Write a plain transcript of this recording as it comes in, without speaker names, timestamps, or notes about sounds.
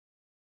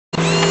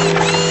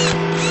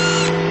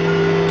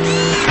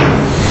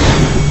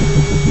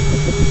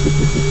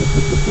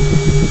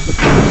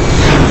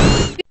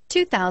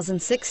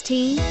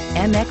2016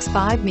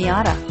 MX-5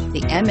 Miata. The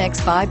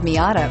MX-5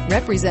 Miata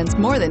represents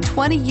more than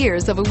 20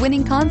 years of a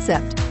winning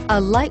concept. A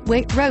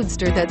lightweight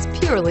roadster that's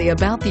purely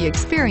about the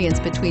experience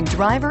between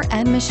driver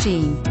and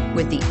machine.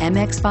 With the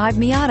MX-5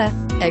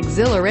 Miata,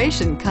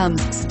 exhilaration comes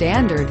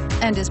standard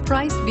and is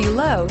priced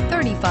below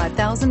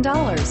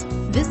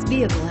 $35,000. This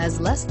vehicle has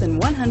less than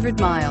 100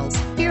 miles.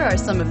 Here are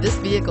some of this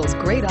vehicle's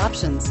great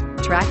options: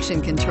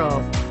 traction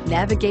control,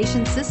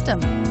 navigation system,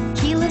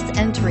 keyless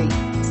entry,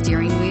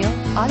 steering wheel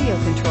audio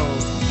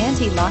controls,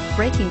 anti-lock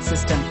braking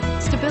system,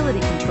 stability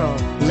control,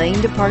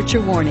 lane departure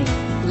warning,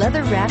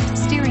 leather-wrapped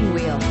steering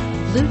wheel,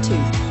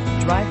 Bluetooth,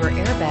 driver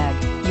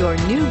airbag. Your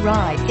new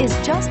ride is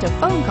just a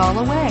phone call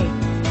away.